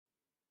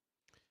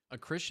A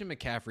Christian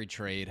McCaffrey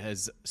trade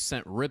has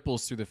sent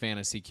ripples through the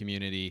fantasy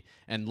community,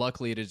 and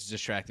luckily it is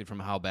distracted from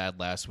how bad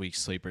last week's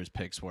sleepers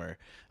picks were.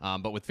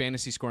 But with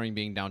fantasy scoring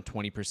being down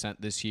 20%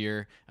 this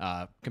year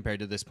compared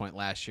to this point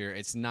last year,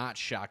 it's not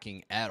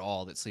shocking at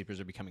all that sleepers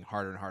are becoming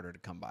harder and harder to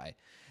come by.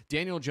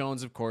 Daniel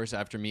Jones, of course,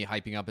 after me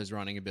hyping up his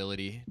running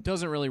ability,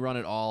 doesn't really run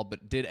at all,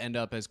 but did end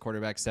up as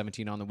quarterback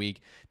 17 on the week.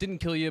 Didn't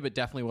kill you, but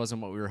definitely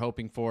wasn't what we were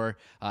hoping for.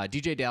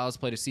 DJ Dallas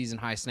played a season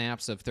high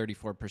snaps of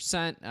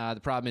 34%. The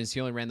problem is he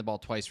only ran the ball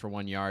twice for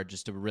 1 yard,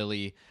 just a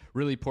really,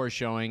 really poor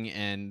showing.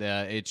 And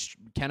it's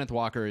Kenneth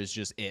Walker is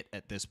just it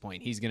at this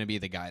point. He's going to be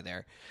the guy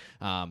there.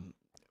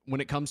 When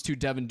it comes to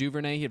Devin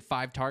Duvernay, he had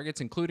 5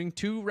 targets, including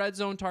 2 red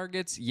zone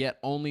targets, yet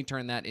only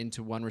turned that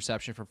into 1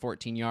 reception for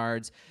 14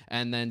 yards.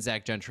 And then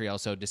Zach Gentry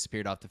also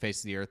disappeared off the face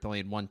of the earth, only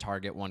had 1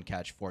 target, 1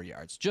 catch, 4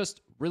 yards. Just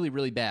really,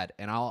 really bad,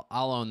 and I'll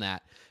own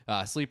that.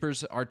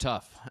 Sleepers are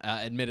tough,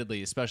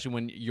 admittedly, especially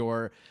when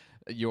your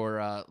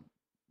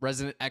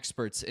resident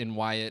experts in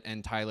Wyatt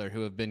and Tyler,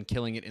 who have been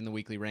killing it in the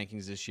weekly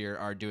rankings this year,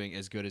 are doing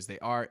as good as they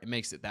are. It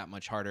makes it that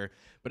much harder.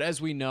 But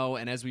as we know,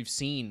 and as we've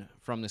seen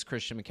from this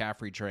Christian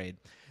McCaffrey trade,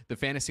 the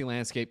fantasy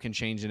landscape can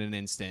change in an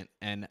instant.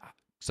 And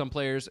some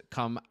players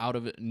come out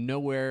of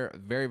nowhere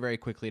very, very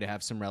quickly to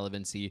have some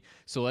relevancy.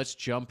 So let's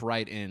jump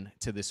right in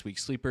to this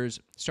week's sleepers,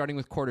 starting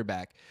with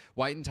quarterback.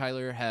 White and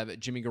Tyler have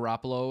Jimmy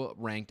Garoppolo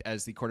ranked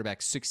as the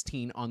quarterback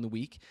 16 on the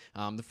week.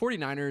 The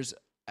 49ers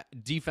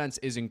defense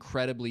is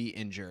incredibly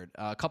injured.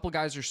 A couple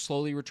guys are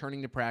slowly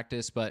returning to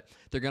practice, but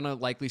they're going to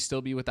likely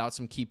still be without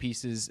some key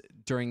pieces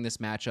during this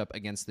matchup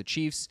against the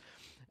Chiefs.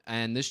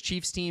 And this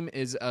Chiefs team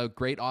is a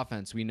great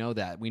offense. We know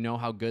that. We know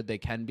how good they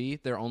can be.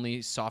 Their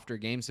only softer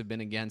games have been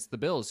against the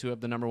Bills, who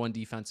have the number 1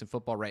 defense in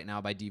football right now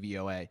by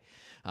DVOA.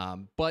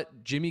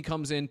 But Jimmy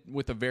comes in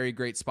with a very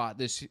great spot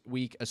this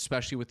week,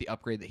 especially with the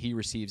upgrade that he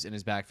receives in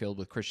his backfield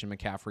with Christian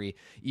McCaffrey,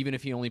 even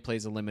if he only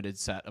plays a limited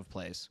set of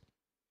plays.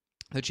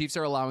 The Chiefs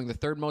are allowing the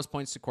 3rd most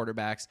points to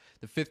quarterbacks,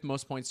 the 5th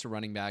most points to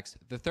running backs,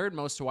 the 3rd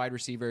most to wide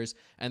receivers,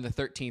 and the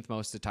 13th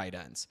most to tight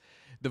ends.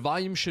 The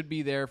volume should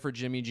be there for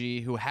Jimmy G,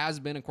 who has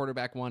been a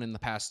quarterback 1 in the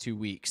past 2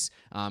 weeks,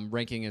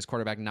 ranking as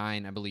quarterback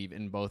 9, I believe,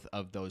 in both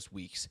of those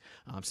weeks.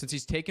 Since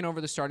he's taken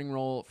over the starting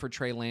role for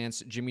Trey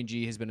Lance, Jimmy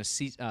G has been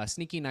a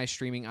sneaky nice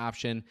streaming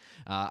option.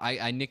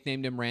 I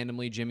nicknamed him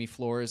randomly Jimmy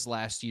Floors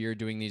last year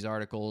doing these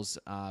articles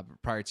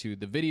prior to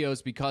the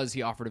videos because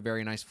he offered a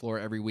very nice floor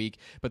every week,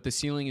 but the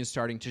ceiling is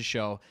starting to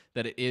show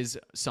that it is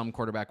some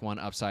quarterback 1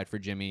 upside for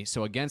Jimmy.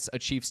 So against a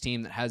Chiefs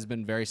team that has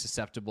been very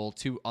susceptible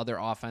to other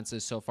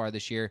offenses so far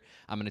this year,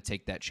 I'm going to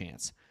take that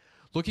chance.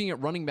 Looking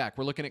at running back,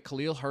 we're looking at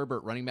Khalil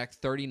Herbert, running back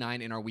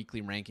 39 in our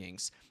weekly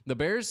rankings. The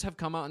Bears have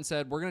come out and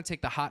said, we're going to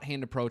take the hot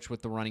hand approach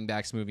with the running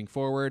backs moving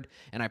forward,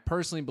 and I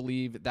personally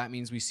believe that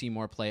means we see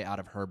more play out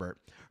of Herbert.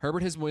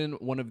 Herbert has been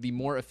one of the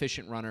more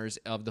efficient runners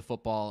of the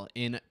football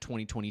in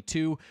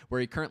 2022,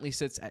 where he currently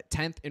sits at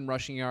 10th in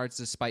rushing yards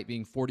despite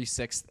being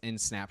 46th in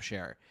snap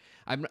share.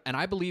 And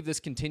I believe this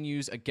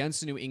continues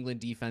against the New England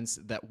defense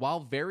that,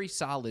 while very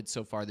solid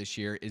so far this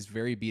year, is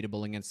very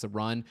beatable against the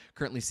run,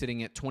 currently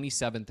sitting at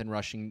 27th in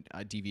rushing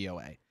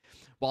DVOA.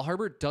 While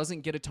Herbert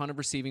doesn't get a ton of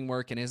receiving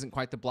work and isn't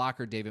quite the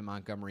blocker David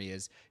Montgomery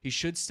is, he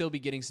should still be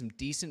getting some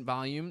decent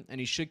volume, and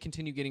he should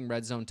continue getting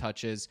red zone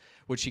touches,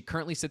 which he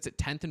currently sits at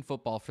 10th in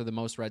football for the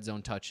most red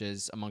zone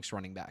touches amongst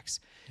running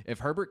backs. If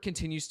Herbert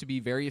continues to be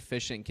very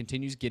efficient and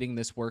continues getting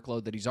this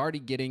workload that he's already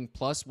getting,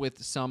 plus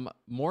with some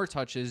more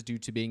touches due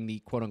to being the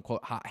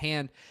quote-unquote hot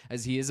hand,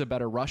 as he is a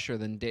better rusher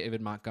than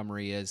David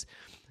Montgomery is,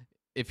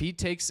 if he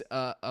takes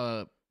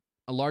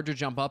a larger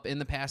jump up in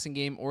the passing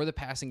game, or the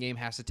passing game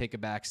has to take a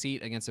back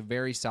seat against a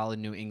very solid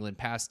New England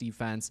pass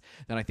defense,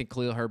 then I think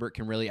Khalil Herbert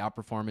can really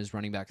outperform his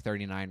running back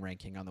 39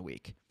 ranking on the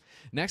week.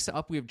 Next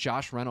up, we have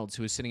Josh Reynolds,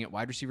 who is sitting at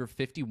wide receiver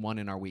 51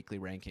 in our weekly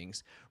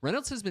rankings.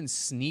 Reynolds has been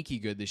sneaky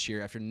good this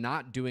year after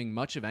not doing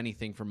much of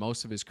anything for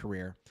most of his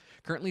career.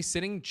 Currently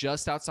sitting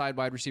just outside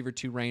wide receiver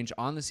 2 range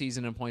on the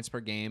season in points per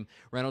game,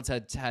 Reynolds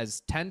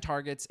has 10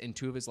 targets in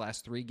 2 of his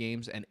last 3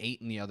 games and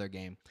 8 in the other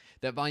game.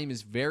 That volume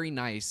is very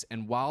nice,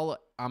 and while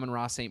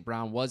Amon-Ra St.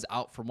 Brown was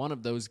out for one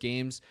of those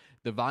games,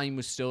 the volume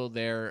was still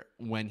there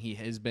when he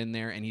has been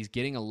there, and he's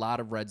getting a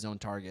lot of red zone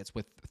targets,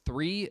 with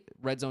 3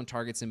 red zone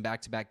targets in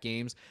back-to-back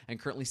games, and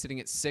currently sitting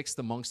at 6th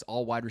amongst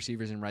all wide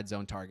receivers in red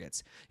zone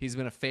targets. He's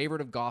been a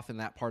favorite of Goff in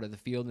that part of the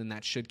field, and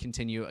that should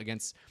continue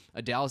against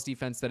a Dallas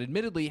defense that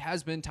admittedly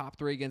has been top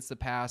 3 against the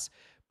pass,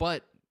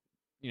 but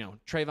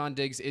Trayvon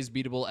Diggs is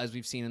beatable, as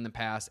we've seen in the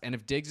past. And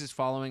if Diggs is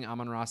following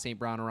Amon-Ra St.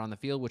 Brown around the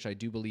field, which I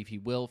do believe he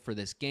will for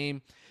this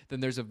game, then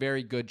there's a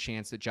very good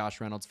chance that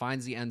Josh Reynolds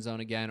finds the end zone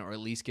again, or at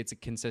least gets a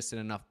consistent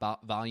enough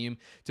volume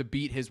to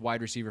beat his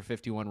wide receiver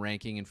 51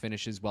 ranking and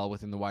finishes well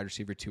within the wide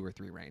receiver 2 or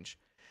 3 range.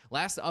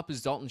 Last up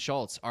is Dalton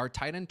Schultz, our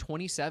tight end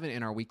 27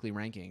 in our weekly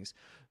rankings.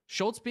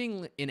 Schultz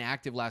being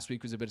inactive last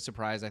week was a bit of a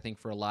surprise, I think,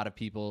 for a lot of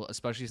people,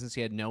 especially since he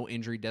had no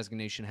injury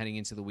designation heading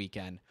into the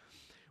weekend.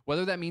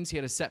 Whether that means he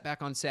had a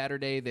setback on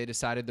Saturday, they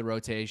decided the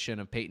rotation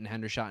of Peyton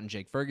Hendershot and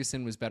Jake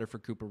Ferguson was better for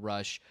Cooper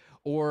Rush,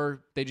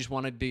 or they just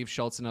wanted Dave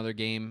Schultz another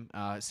game,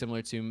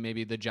 similar to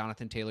maybe the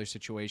Jonathan Taylor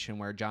situation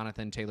where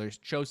Jonathan Taylor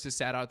chose to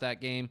sit out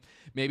that game.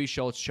 Maybe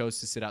Schultz chose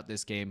to sit out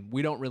this game.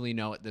 We don't really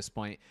know at this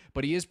point,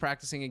 but he is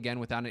practicing again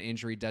without an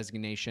injury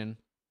designation.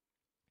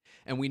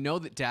 And we know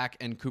that Dak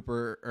and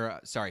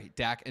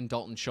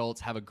Dalton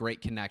Schultz have a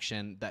great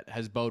connection that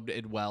has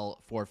boded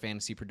well for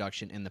fantasy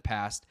production in the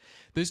past.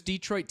 This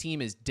Detroit team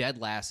is dead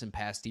last in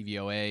pass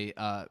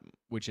DVOA,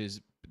 which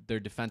is their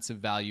defensive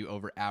value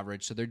over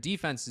average. So their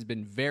defense has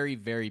been very,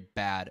 very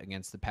bad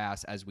against the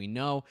pass, as we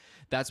know.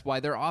 That's why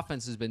their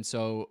offense has been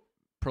so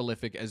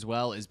prolific as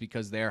well, is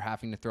because they're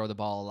having to throw the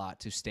ball a lot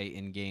to stay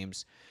in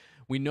games.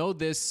 We know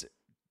this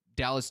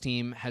Dallas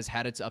team has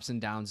had its ups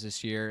and downs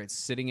this year. It's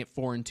sitting at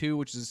 4-2,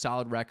 which is a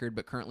solid record,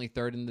 but currently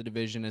third in the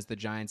division as the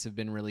Giants have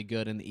been really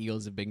good and the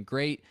Eagles have been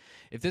great.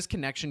 If this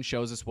connection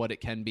shows us what it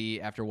can be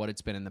after what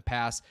it's been in the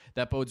past,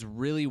 that bodes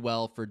really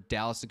well for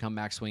Dallas to come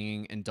back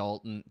swinging and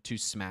Dalton to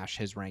smash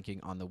his ranking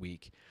on the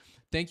week.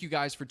 Thank you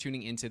guys for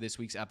tuning into this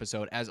week's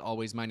episode. As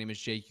always, my name is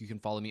Jake. You can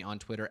follow me on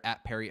Twitter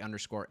at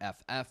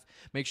Perry_FF.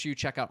 Make sure you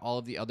check out all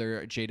of the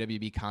other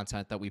JWB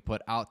content that we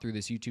put out through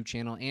this YouTube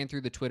channel and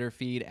through the Twitter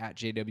feed at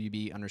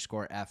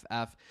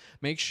JWB_FF.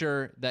 Make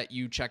sure that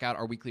you check out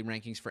our weekly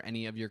rankings for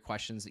any of your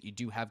questions that you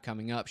do have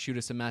coming up. Shoot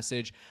us a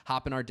message,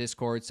 hop in our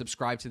Discord,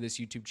 subscribe to this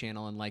YouTube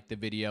channel, and like the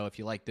video if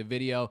you like the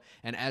video.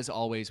 And as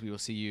always, we will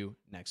see you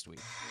next week.